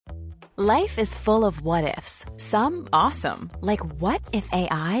Life is full of what-ifs. Some awesome, like what if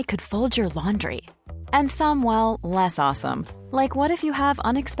AI could fold your laundry? And some, well, less awesome, like what if you have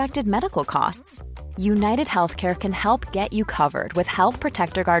unexpected medical costs? United Healthcare can help get you covered with Health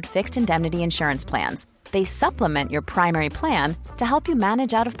Protector Guard fixed indemnity insurance plans. They supplement your primary plan to help you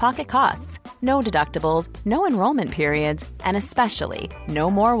manage out-of-pocket costs. No deductibles, no enrollment periods, and especially no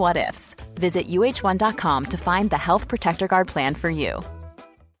more what-ifs. Visit uh1.com to find the Health Protector Guard plan for you.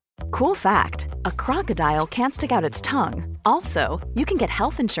 Cool fact, a crocodile can't stick out its tongue. Also, you can get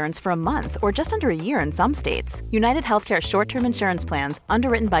health insurance for a month or just under a year in some states. United Healthcare short-term insurance plans,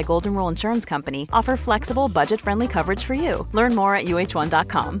 underwritten by Golden Rule Insurance Company, offer flexible, budget-friendly coverage for you. Learn more at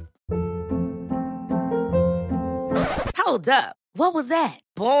uh1.com. Hold up. What was that?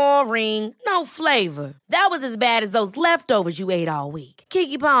 Boring. No flavor. That was as bad as those leftovers you ate all week.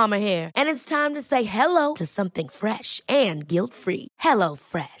 Keke Palmer here. And it's time to say hello to something fresh and guilt-free. Hello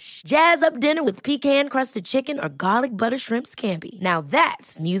Fresh. Jazz up dinner with pecan-crusted chicken or garlic butter shrimp scampi. Now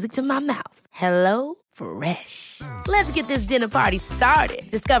that's music to my mouth. Hello Fresh. Let's get this dinner party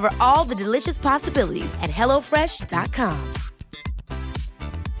started. Discover all the delicious possibilities at HelloFresh.com.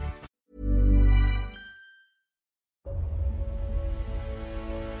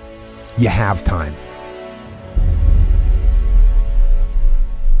 You have time.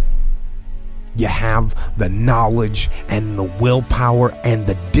 You have the knowledge and the willpower and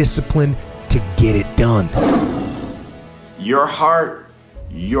the discipline to get it done. Your heart,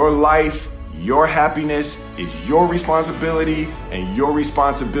 your life, your happiness is your responsibility and your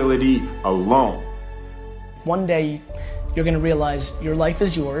responsibility alone. One day, you're going to realize your life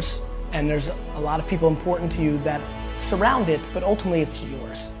is yours, and there's a lot of people important to you that surround it, but ultimately it's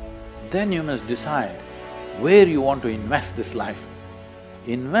yours. Then you must decide where you want to invest this life.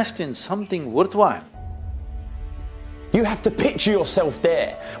 Invest in something worthwhile. You have to picture yourself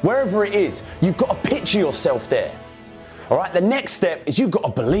there. Wherever it is, you've got to picture yourself there. All right, the next step is you've got to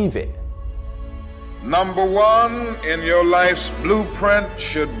believe it. Number one in your life's blueprint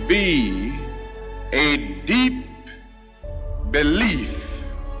should be a deep belief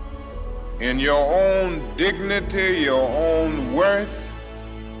in your own dignity, your own worth,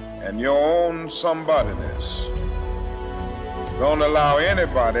 and your own somebodyness. Don't allow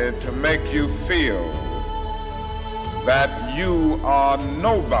anybody to make you feel that you are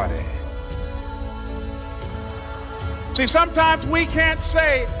nobody. See, sometimes we can't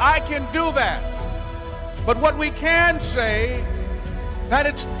say, I can do that. But what we can say, that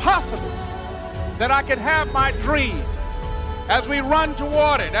it's possible that I can have my dream as we run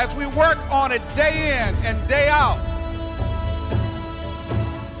toward it, as we work on it day in and day out.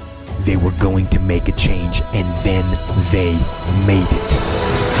 They were going to make a change, and then they made it.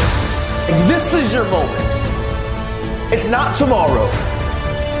 This is your moment. It's not tomorrow.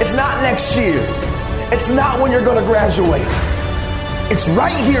 It's not next year. It's not when you're going to graduate. It's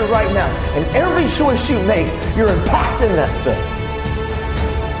right here, right now. And every choice you make, you're impacting that thing.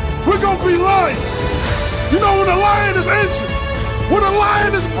 We're going to be lions. You know, when a lion is injured, when a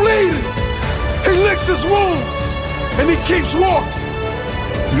lion is bleeding, he licks his wounds and he keeps walking.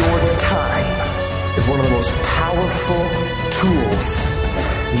 Your time is one of the most powerful tools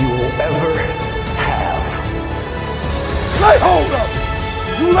you will ever have. Lay hold of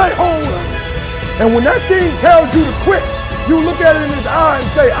it. You lay hold of it. And when that thing tells you to quit, you look at it in his eye and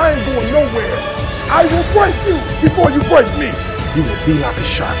say, I ain't going nowhere. I will break you before you break me. You will be like a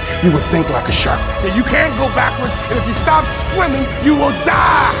shark. You will think like a shark. And you can't go backwards, and if you stop swimming, you will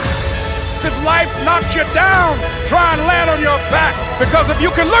die. If life knocks you down, try and land on your back, because if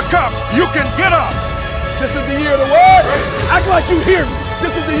you can look up, you can get up. This is the year of the what? Act like you hear me.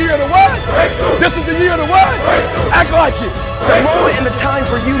 This is the year of the what? This is the year of the what? Act like it. The moment and the time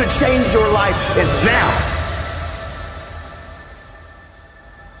for you to change your life is now.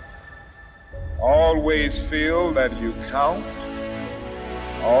 Always feel that you count.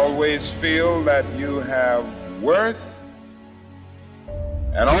 Always feel that you have worth.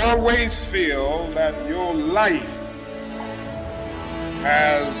 And always feel that your life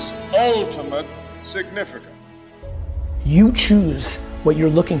has ultimate significance. You choose what you're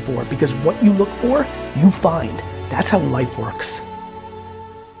looking for, because what you look for, you find. That's how life works.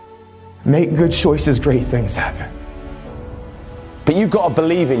 Make good choices, great things happen. But you've got to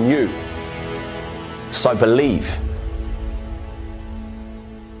believe in you. So believe.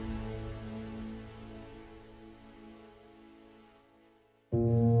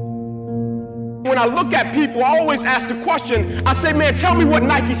 When I look at people, I always ask the question, I say, man, tell me what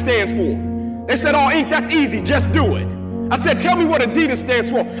Nike stands for. They said, oh, Inc., that's easy, just do it. I said, tell me what Adidas stands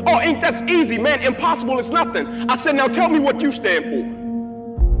for. Oh, Inc., that's easy, man, impossible is nothing. I said, now tell me what you stand for.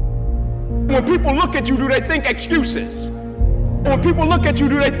 When people look at you, do they think excuses? When people look at you,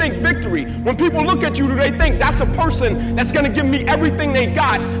 do they think victory? When people look at you, do they think that's a person that's going to give me everything they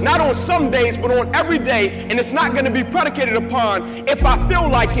got, not on some days, but on every day, and it's not going to be predicated upon if I feel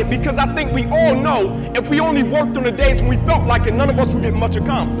like it, because I think we all know if we only worked on the days when we felt like it, none of us would get much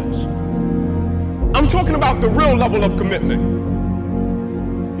accomplished. I'm talking about the real level of commitment,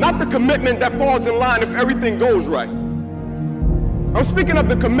 not the commitment that falls in line if everything goes right. I'm speaking of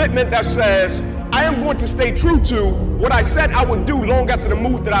the commitment that says, I am going to stay true to what I said I would do long after the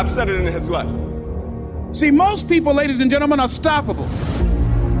mood that I've set it in has left. See, most people, ladies and gentlemen, are stoppable.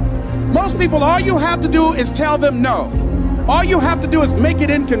 Most people, all you have to do is tell them no. All you have to do is make it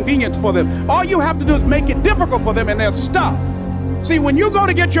inconvenient for them. All you have to do is make it difficult for them, and they'll stop. See, when you go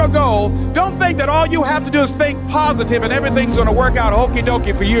to get your goal, don't think that all you have to do is think positive and everything's going to work out okie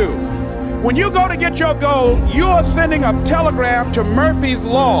dokie for you. When you go to get your goal, you are sending a telegram to Murphy's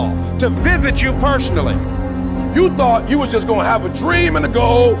Law to visit you personally. You thought you was just gonna have a dream and a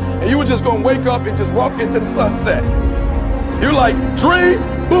goal, and you was just gonna wake up and just walk into the sunset. You're like, dream,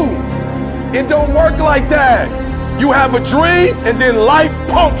 boom. It don't work like that. You have a dream, and then life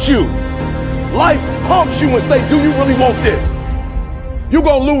punks you. Life punks you and say, do you really want this? You're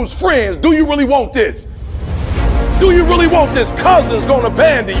gonna lose friends. Do you really want this? Do you really want this? Cousins gonna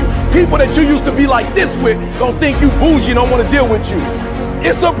abandon you. People that you used to be like this with gonna think you bougie, don't wanna deal with you.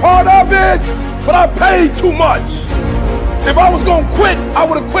 It's a part of it, but I paid too much. If I was gonna quit, I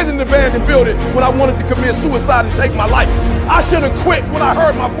would have quit in the abandoned building when I wanted to commit suicide and take my life. I should have quit when I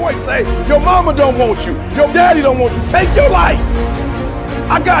heard my boy say, your mama don't want you, your daddy don't want you, take your life.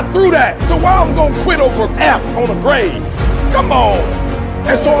 I got through that, so why I'm gonna quit over F on a grade? Come on.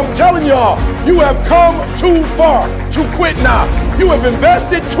 And so I'm telling y'all, you have come too far to quit now. You have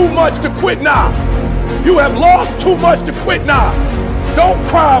invested too much to quit now. You have lost too much to quit now. Don't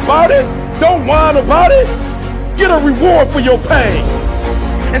cry about it. Don't whine about it. Get a reward for your pain.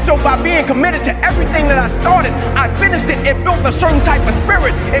 And so by being committed to everything that I started, I finished it. It built a certain type of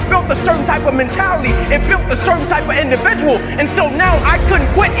spirit. It built a certain type of mentality. It built a certain type of individual. And so now I couldn't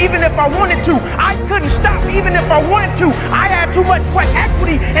quit even if I wanted to. I couldn't stop even if I wanted to. I had too much sweat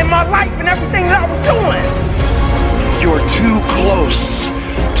equity in my life and everything that I was doing. You're too close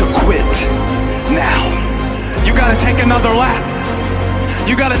to quit now. You gotta take another lap.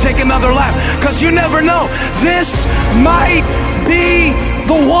 You gotta take another lap, because you never know. This might be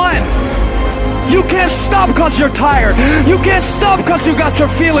the one. You can't stop because you're tired. You can't stop because you got your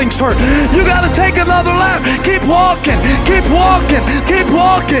feelings hurt. You gotta take another lap. Keep walking, keep walking, keep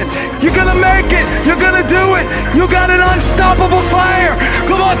walking. You're gonna make it. You're gonna do it. You got an unstoppable fire.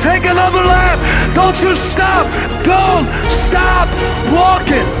 Come on, take another lap. Don't you stop. Don't stop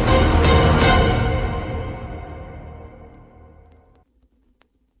walking.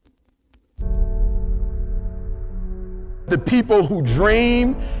 The people who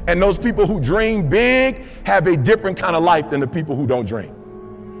dream and those people who dream big have a different kind of life than the people who don't dream.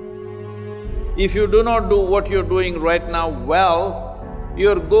 If you do not do what you're doing right now well,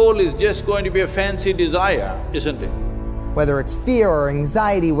 your goal is just going to be a fancy desire, isn't it? Whether it's fear or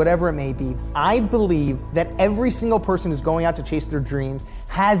anxiety, whatever it may be, I believe that every single person who's going out to chase their dreams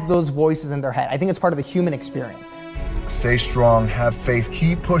has those voices in their head. I think it's part of the human experience. Stay strong, have faith,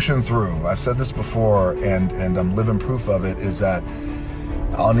 keep pushing through. I've said this before, and I'm living proof of it, is that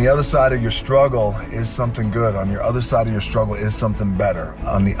on the other side of your struggle is something good. On your other side of your struggle is something better.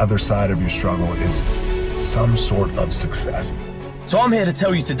 On the other side of your struggle is some sort of success. So I'm here to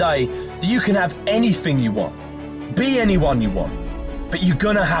tell you today that you can have anything you want, be anyone you want, but you're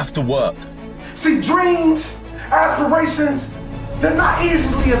gonna have to work. See, dreams, aspirations, they're not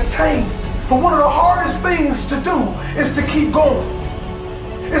easily obtained. But one of the hardest things to do is to keep going,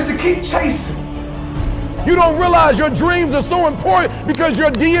 is to keep chasing. You don't realize your dreams are so important because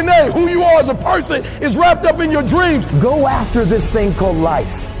your DNA, who you are as a person, is wrapped up in your dreams. Go after this thing called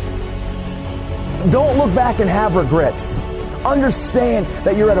life. Don't look back and have regrets. Understand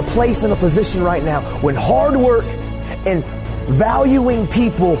that you're at a place and a position right now when hard work and valuing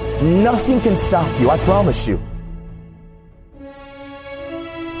people, nothing can stop you, I promise you.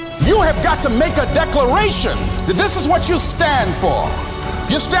 You have got to make a declaration that this is what you stand for.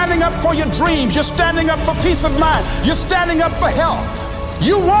 You're standing up for your dreams. You're standing up for peace of mind. You're standing up for health.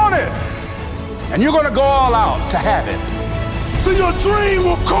 You want it, and you're going to go all out to have it. So your dream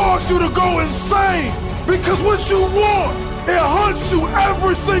will cause you to go insane because what you want, it hunts you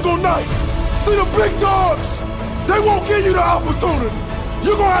every single night. See, the big dogs, they won't give you the opportunity.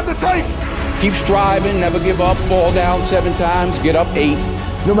 You're going to have to take it. Keep striving, never give up, fall down 7 times, get up 8.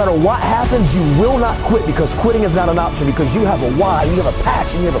 No matter what happens, you will not quit, because quitting is not an option, because you have a why, you have a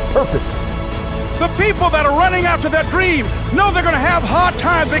passion, you have a purpose. The people that are running after their dream know they're going to have hard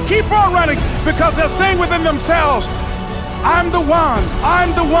times. They keep on running because they're saying within themselves, I'm the one.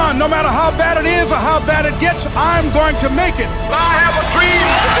 I'm the one. No matter how bad it is or how bad it gets, I'm going to make it. I have a dream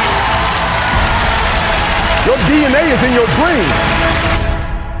today. Your DNA is in your dream.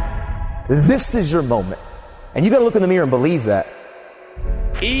 This is your moment. And you got to look in the mirror and believe that.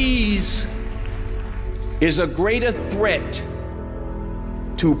 Ease is a greater threat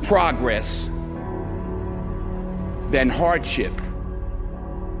to progress than hardship.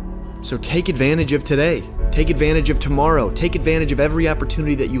 So take advantage of today. Take advantage of tomorrow. Take advantage of every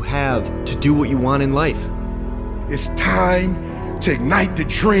opportunity that you have to do what you want in life. It's time to ignite the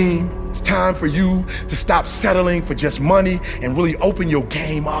dream. It's time for you to stop settling for just money and really open your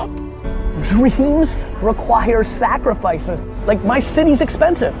game up. Dreams require sacrifices. Like, my city's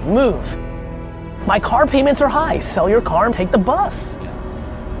expensive, move. My car payments are high, sell your car and take the bus.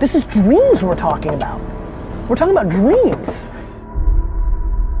 This is dreams we're talking about. We're talking about dreams.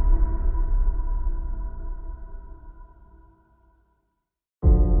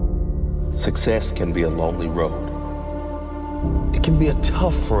 Success can be a lonely road. It can be a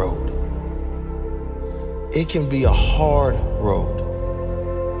tough road. It can be a hard road.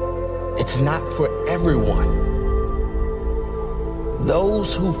 It's not for everyone.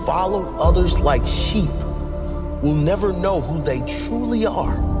 Those who follow others like sheep will never know who they truly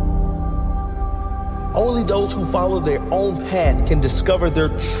are. Only those who follow their own path can discover their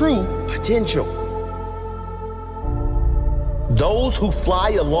true potential. Those who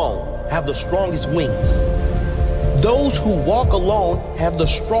fly alone have the strongest wings. Those who walk alone have the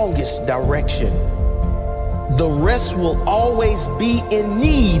strongest direction. The rest will always be in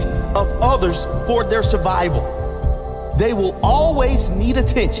need of others for their survival. They will always need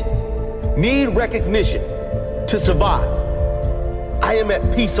attention, need recognition to survive. I am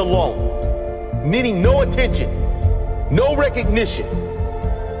at peace alone, needing no attention, no recognition,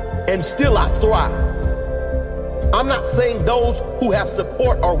 and still I thrive. I'm not saying those who have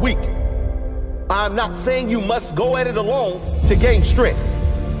support are weak. I'm not saying you must go at it alone to gain strength.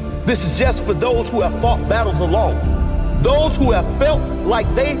 This is just for those who have fought battles alone, those who have felt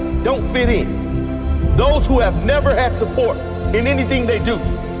like they don't fit in, those who have never had support in anything they do,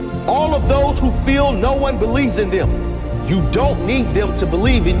 all of those who feel no one believes in them. You don't need them to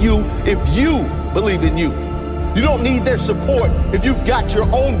believe in you if you believe in you. You don't need their support if you've got your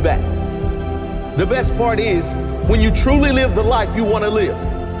own back. The best part is when you truly live the life you want to live,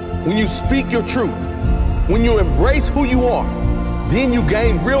 when you speak your truth, when you embrace who you are, then you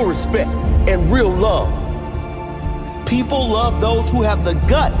gain real respect and real love. People love those who have the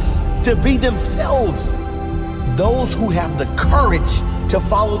guts to be themselves, those who have the courage to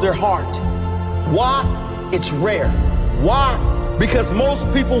follow their heart. Why? It's rare. Why? Because most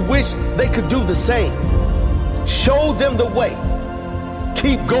people wish they could do the same. Show them the way.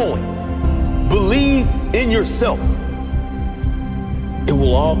 Keep going. Believe in yourself. It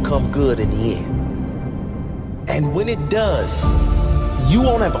will all come good in the end. And when it does, you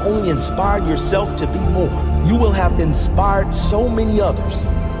won't have only inspired yourself to be more. You will have inspired so many others.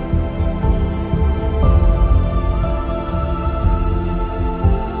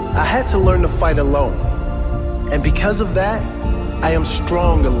 I had to learn to fight alone. And because of that, I am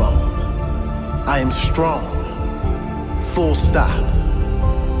strong alone. I am strong. Full stop.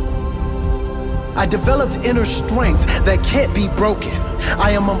 I developed inner strength that can't be broken.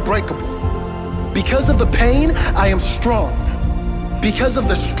 I am unbreakable. Because of the pain, I am strong. Because of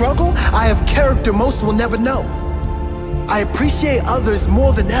the struggle, I have character most will never know. I appreciate others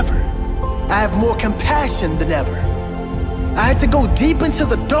more than ever. I have more compassion than ever. I had to go deep into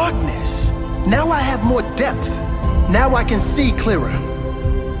the darkness. Now I have more depth. Now I can see clearer.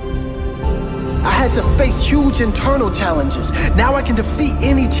 I had to face huge internal challenges. Now I can defeat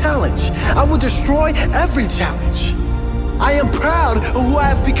any challenge. I will destroy every challenge. I am proud of who I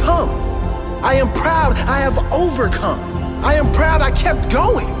have become. I am proud I have overcome. I am proud I kept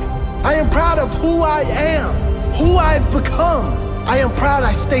going. I am proud of who I am, who I've become. I am proud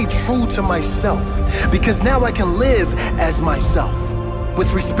I stayed true to myself because now I can live as myself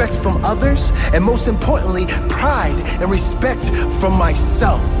with respect from others and most importantly, pride and respect from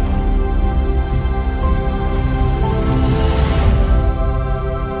myself.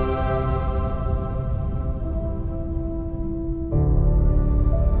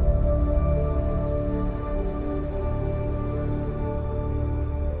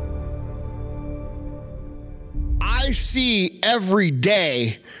 I see every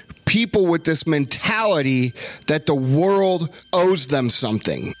day people with this mentality that the world owes them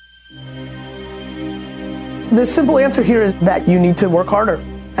something. The simple answer here is that you need to work harder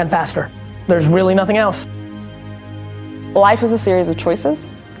and faster. There's really nothing else. Life is a series of choices.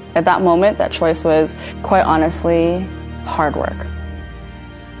 At that moment, that choice was, quite honestly, hard work.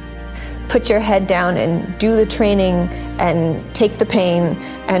 Put your head down and do the training and take the pain,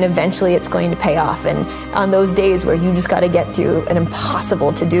 and eventually it's going to pay off. And on those days where you just got to get through an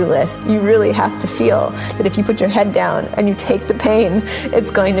impossible to-do list, you really have to feel that if you put your head down and you take the pain,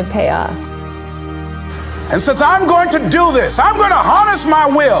 it's going to pay off. And since I'm going to do this, I'm going to harness my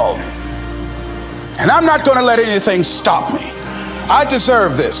will. And I'm not going to let anything stop me. I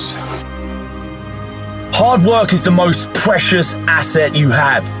deserve this. Hard work is the most precious asset you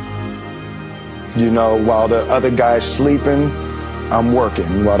have. You know, while the other guy's sleeping, I'm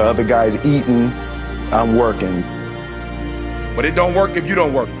working. While the other guy's eating, I'm working. But it don't work if you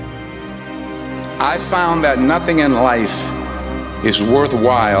don't work. I found that nothing in life is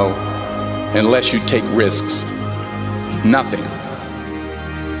worthwhile unless you take risks. Nothing.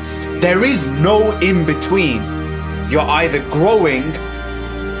 There is no in between. You're either growing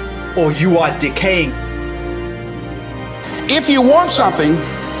or you are decaying. If you want something,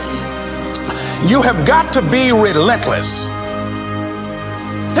 you have got to be relentless.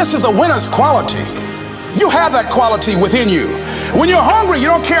 This is a winner's quality. You have that quality within you. When you're hungry, you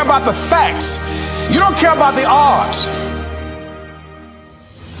don't care about the facts. You don't care about the odds.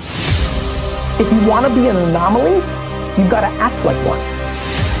 If you want to be an anomaly, you've got to act like one.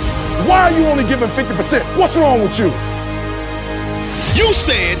 Why are you only giving 50%? What's wrong with you? You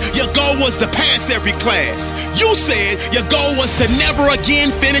said your goal was to pass every class. You said your goal was to never again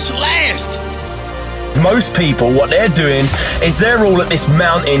finish last. Most people, what they're doing is they're all at this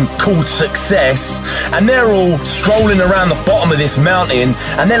mountain called success, and they're all strolling around the bottom of this mountain,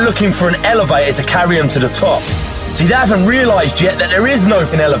 and they're looking for an elevator to carry them to the top. See, they haven't realized yet that there is no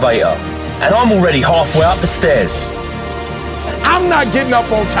elevator, and I'm already halfway up the stairs. I'm not getting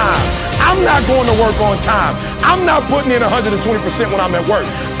up on time. I'm not going to work on time. I'm not putting in 120% when I'm at work.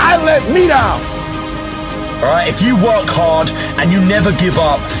 I let me down. All right, if you work hard and you never give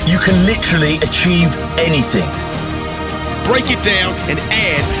up, you can literally achieve anything. Break it down and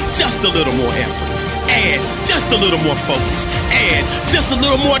add just a little more effort. Add just a little more focus. Add just a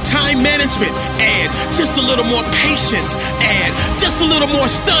little more time management. Add just a little more patience. Add just a little more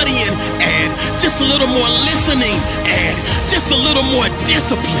studying. Add just a little more listening. Add just a little more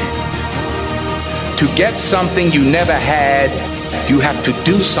discipline. To get something you never had, you have to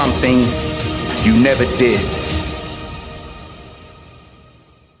do something you never did.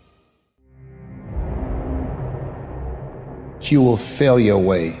 You will fail your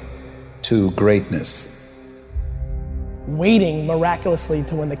way to greatness. Waiting miraculously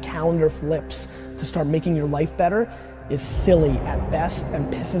to when the calendar flips to start making your life better is silly at best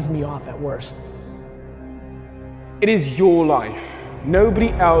and pisses me off at worst. It is your life. Nobody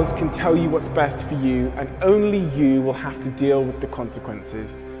else can tell you what's best for you, and only you will have to deal with the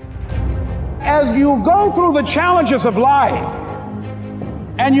consequences. As you go through the challenges of life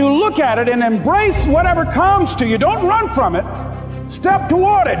and you look at it and embrace whatever comes to you, don't run from it. Step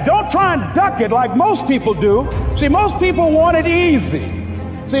toward it. Don't try and duck it like most people do. See, most people want it easy.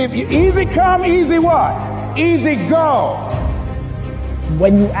 See, easy come, easy what? Easy go.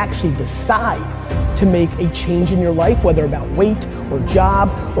 When you actually decide to make a change in your life, whether about weight or job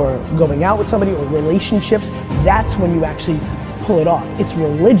or going out with somebody or relationships, that's when you actually pull it off. It's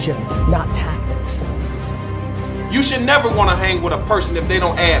religion, not tactics. You should never want to hang with a person if they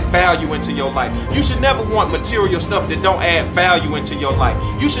don't add value into your life. You should never want material stuff that don't add value into your life.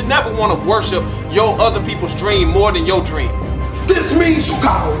 You should never want to worship your other people's dream more than your dream. This means you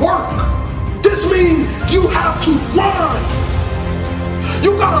gotta work. This means you have to grind.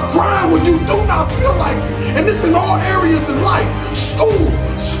 You gotta grind when you do not feel like it. And this in all areas in life. School,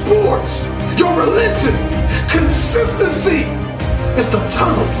 sports, your religion. Consistency is the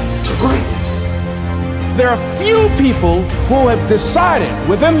tunnel to greatness. There are few people who have decided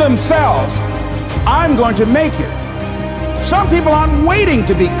within themselves, I'm going to make it. Some people aren't waiting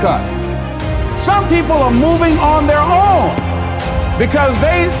to be cut. Some people are moving on their own because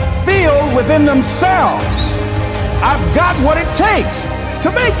they feel within themselves, I've got what it takes to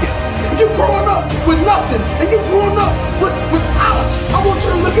make it. If you're growing up with nothing and you're growing up without, I want you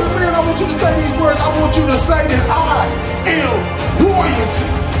to look in the mirror and I want you to say these words. I want you to say that I am royalty.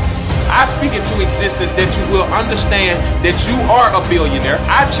 I speak into existence that you will understand that you are a billionaire.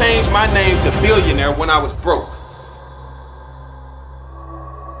 I changed my name to billionaire when I was broke.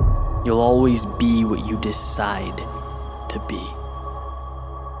 You'll always be what you decide to be.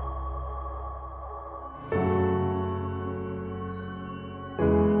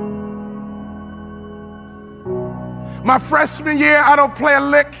 My freshman year, I don't play a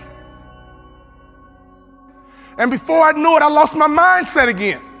lick. And before I knew it, I lost my mindset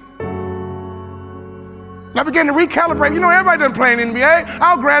again. And I began to recalibrate. You know, everybody doesn't play in the NBA.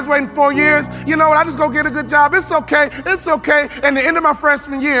 I'll graduate in 4 years. You know what? I just go get a good job. It's okay. It's okay. And the end of my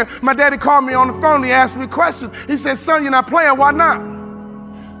freshman year, my daddy called me on the phone. He asked me a question. He said, son, you're not playing. Why not?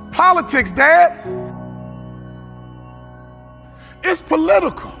 Politics, Dad. It's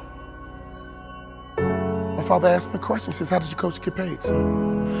political. My father asked me a question. He says, how did your coach get paid,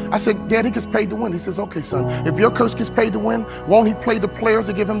 son? I said, Dad, he gets paid to win. He says, okay, son, if your coach gets paid to win, won't he play the players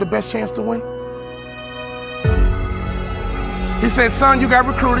to give him the best chance to win? He said, son, you got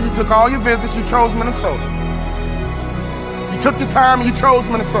recruited, you took all your visits, you chose Minnesota. You took your time and you chose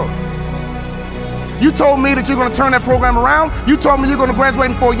Minnesota. You told me that you're gonna turn that program around. You told me you're gonna graduate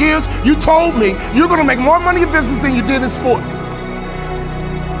in 4 years. You told me you're gonna make more money in business than you did in sports.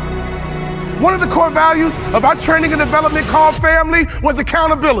 One of the core values of our training and development called family was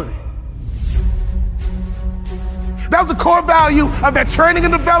accountability. That was a core value of that training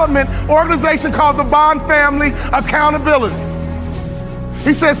and development organization called the Bond Family, accountability.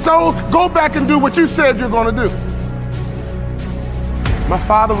 He said, so go back and do what you said you're gonna do. My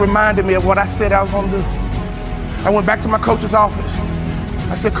father reminded me of what I said I was gonna do. I went back to my coach's office.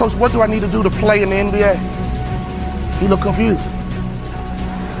 I said, Coach, what do I need to do to play in the NBA? He looked confused.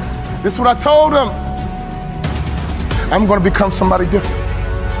 This is what I told him. I'm gonna become somebody different.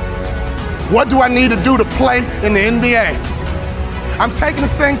 What do I need to do to play in the NBA? I'm taking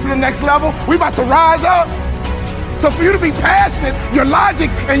this thing to the next level. We about to rise up. So for you to be passionate, your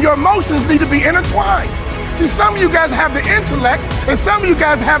logic and your emotions need to be intertwined. See, some of you guys have the intellect and some of you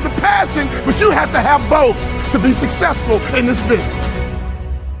guys have the passion, but you have to have both to be successful in this business.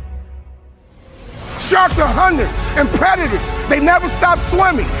 Sharks are hunters and predators. They never stop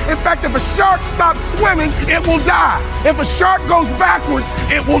swimming. In fact, if a shark stops swimming, it will die. If a shark goes backwards,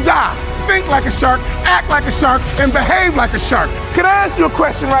 it will die. Think like a shark, act like a shark, and behave like a shark. Can I ask you a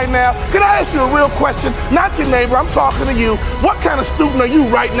question right now? Can I ask you a real question? Not your neighbor, I'm talking to you. What kind of student are you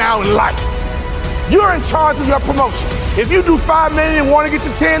right now in life? You're in charge of your promotion. If you do 5 million and want to get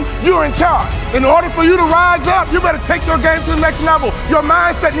to 10, you're in charge. In order for you to rise up, you better take your game to the next level. Your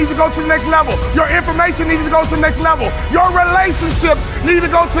mindset needs to go to the next level. Your information needs to go to the next level. Your relationships need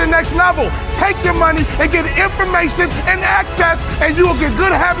to go to the next level. Take your money and get information and access, and you will get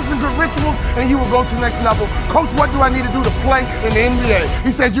good habits and good rituals, and you will go to the next level. Coach, what do I need to do to play in the NBA?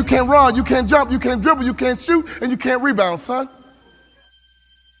 He says, you can't run, you can't jump, you can't dribble, you can't shoot, and you can't rebound, son.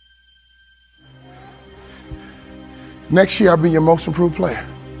 Next year, I'll be your most improved player.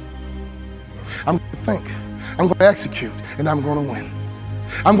 I'm going to think, I'm going to execute, and I'm going to win.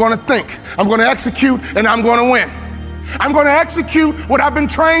 I'm going to think, I'm going to execute, and I'm going to win. I'm going to execute what I've been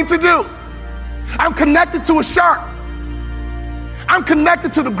trained to do. I'm connected to a shark. I'm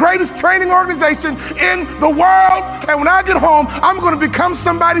connected to the greatest training organization in the world, and when I get home, I'm going to become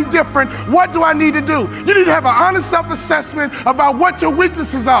somebody different. What do I need to do? You need to have an honest self-assessment about what your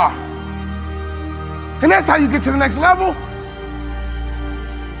weaknesses are. And that's how you get to the next level.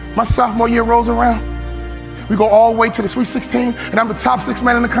 My sophomore year rolls around. We go all the way to the Sweet 16, and I'm the top 6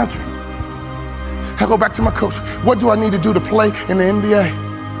 man in the country. I go back to my coach. What do I need to do to play in the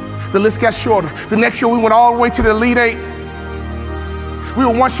NBA? The list got shorter. The next year, we went all the way to the Elite 8. We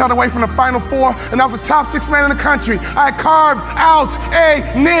were one shot away from the Final Four, and I was the top 6 man in the country. I carved out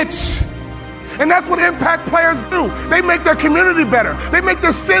a niche. And that's what impact players do. They make their community better. They make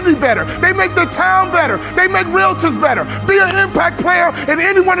their city better. They make their town better. They make realtors better. Be an impact player, and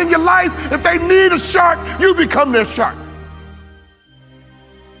anyone in your life, if they need a shark, you become their shark.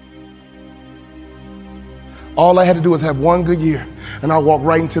 All I had to do was have one good year, and I'll walk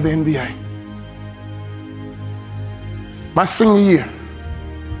right into the NBA. My senior year,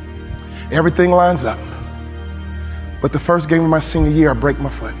 everything lines up. But the first game of my senior year, I break my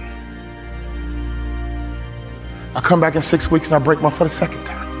foot. I come back in 6 weeks and I break my foot a second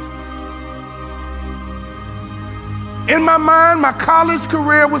time. In my mind, my college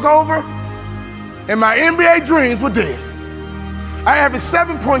career was over and my NBA dreams were dead. I averaged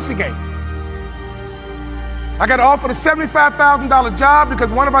 7 points a game. I got offered a $75,000 job because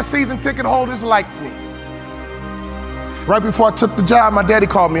one of our season ticket holders liked me. Right before I took the job, my daddy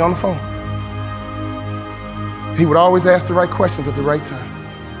called me on the phone. He would always ask the right questions at the right time.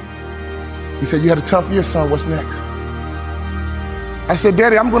 He said, you had a tough year, son, what's next? I said,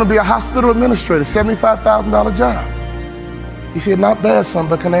 Daddy, I'm gonna be a hospital administrator, $75,000 job. He said, not bad, son,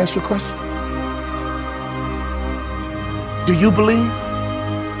 but can I ask you a question? Do you believe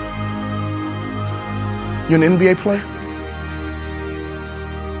you're an NBA player?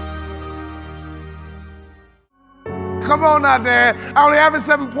 Come on now, Dad. I only average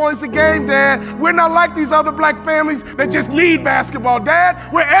 7 points a game, Dad. We're not like these other black families that just need basketball, Dad.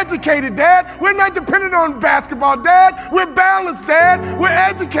 We're educated, Dad. We're not dependent on basketball, Dad. We're balanced, Dad. We're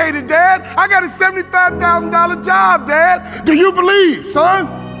educated, Dad. I got a $75,000 job, Dad. Do you believe, son?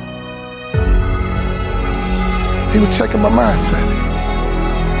 He was checking my mindset.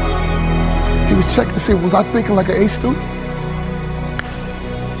 He was checking to see, was I thinking like an A student?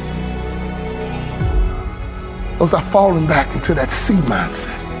 Or was I falling back into that C mindset?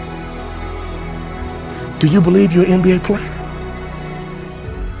 Do you believe you're an NBA player?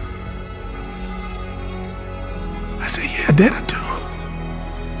 I said, yeah, Dad, I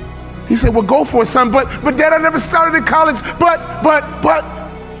do. He said, well, go for it, son. But Dad, I never started in college. But.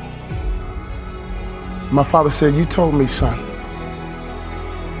 My father said, you told me, son,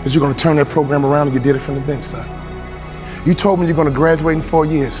 that you're going to turn that program around, and you did it from the bench, son. You told me you're going to graduate in 4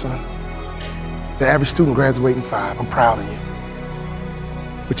 years, son. The average student graduates in 5. I'm proud of you.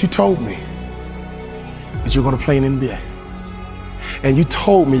 But you told me that you're going to play in the NBA. And you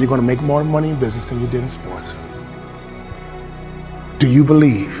told me you're going to make more money in business than you did in sports. Do you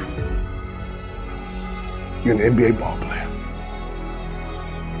believe you're an NBA ball player?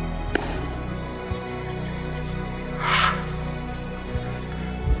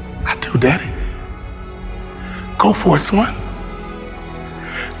 I do, Daddy. Go for it, son.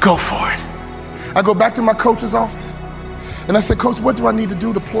 Go for it. I go back to my coach's office and I said, Coach, what do I need to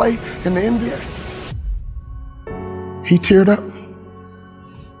do to play in the NBA? He teared up.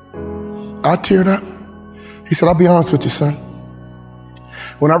 I teared up. He said, I'll be honest with you, son.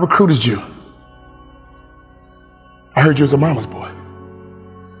 When I recruited you, I heard you was a mama's boy.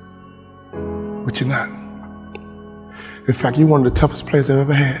 But you're not. In fact, you're one of the toughest players I've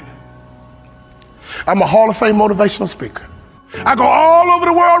ever had. I'm a Hall of Fame motivational speaker. I go all over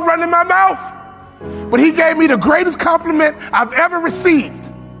the world running my mouth. But he gave me the greatest compliment I've ever received.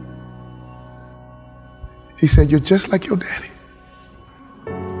 He said, you're just like your daddy.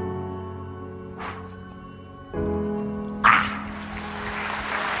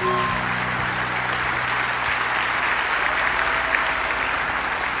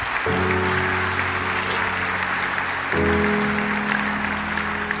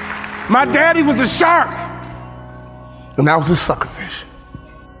 My daddy was a shark, and I was a suckerfish.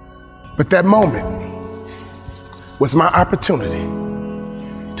 But that moment was my opportunity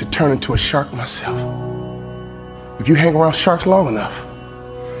to turn into a shark myself. If you hang around sharks long enough,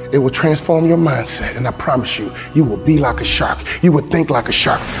 it will transform your mindset, and I promise you, you will be like a shark. You will think like a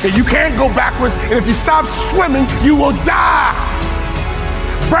shark. And you can't go backwards, and if you stop swimming, you will die.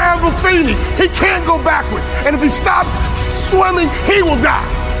 Brian Buffini, he can't go backwards, and if he stops swimming, he will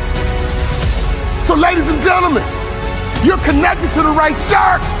die. So ladies and gentlemen, you're connected to the right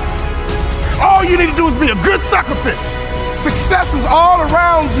shark. All you need to do is be a good suckerfish. Success is all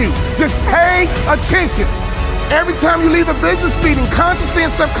around you. Just pay attention. Every time you leave a business meeting, consciously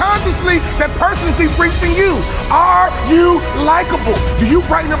and subconsciously, that person is debriefing you. Are you likable? Do you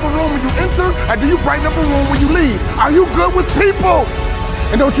brighten up a room when you enter, or do you brighten up a room when you leave? Are you good with people?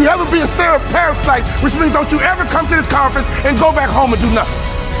 And don't you ever be a Sarah parasite, which means don't you ever come to this conference and go back home and do nothing.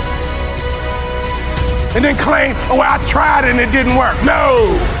 And then claim, oh, well, I tried and it didn't work. No.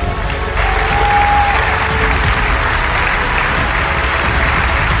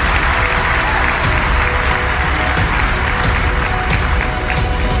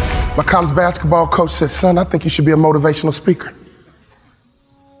 My college basketball coach said, son, I think you should be a motivational speaker.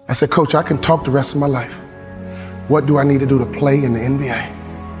 I said, Coach, I can talk the rest of my life. What do I need to do to play in the NBA?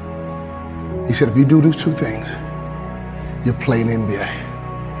 He said, if you do those two things, you'll play in the NBA.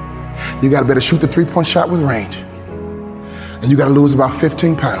 You got to better shoot the three-point shot with range. And you got to lose about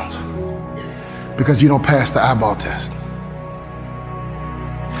 15 pounds because you don't pass the eyeball test.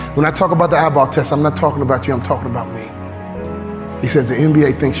 When I talk about the eyeball test, I'm not talking about you, I'm talking about me. He says the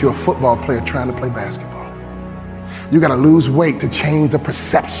NBA thinks you're a football player trying to play basketball. You got to lose weight to change the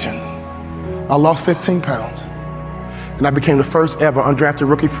perception. I lost 15 pounds. And I became the first ever undrafted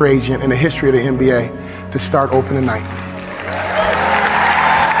rookie free agent in the history of the NBA to start opening night.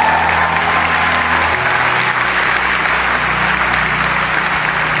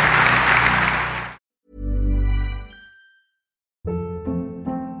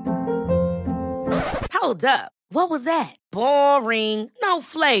 Hold up. What was that? Boring. No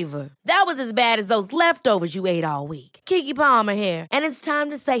flavor. That was as bad as those leftovers you ate all week. Keke Palmer here, and it's time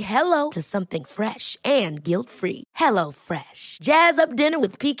to say hello to something fresh and guilt-free. HelloFresh. Jazz up dinner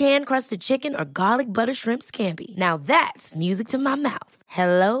with pecan-crusted chicken or garlic butter shrimp scampi. Now that's music to my mouth.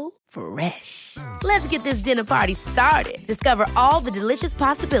 HelloFresh. Let's get this dinner party started. Discover all the delicious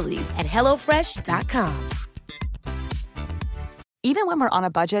possibilities at HelloFresh.com. Even when we're on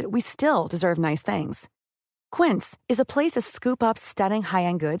a budget, we still deserve nice things. Quince is a place to scoop up stunning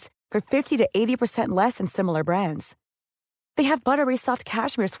high-end goods for 50 to 80% less than similar brands. They have buttery soft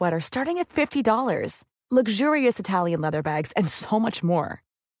cashmere sweaters starting at $50, luxurious Italian leather bags, and so much more.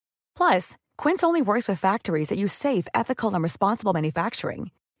 Plus, Quince only works with factories that use safe, ethical, and responsible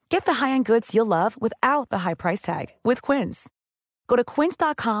manufacturing. Get the high-end goods you'll love without the high price tag with Quince. Go to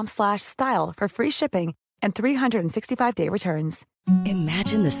quince.com/style for free shipping and 365-day returns.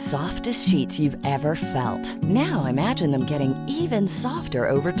 Imagine the softest sheets you've ever felt. Now imagine them getting even softer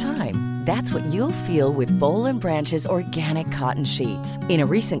over time. That's what you'll feel with Boll & Branch's organic cotton sheets. In a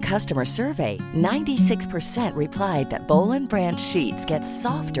recent customer survey, 96% replied that Boll & Branch sheets get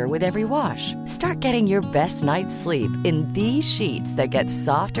softer with every wash. Start getting your best night's sleep in these sheets that get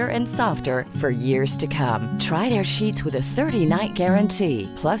softer and softer for years to come. Try their sheets with a 30-night guarantee.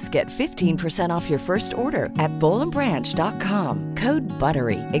 Plus, get 15% off your first order at bollandbranch.com. Code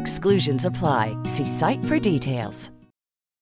BUTTERY. Exclusions apply. See site for details.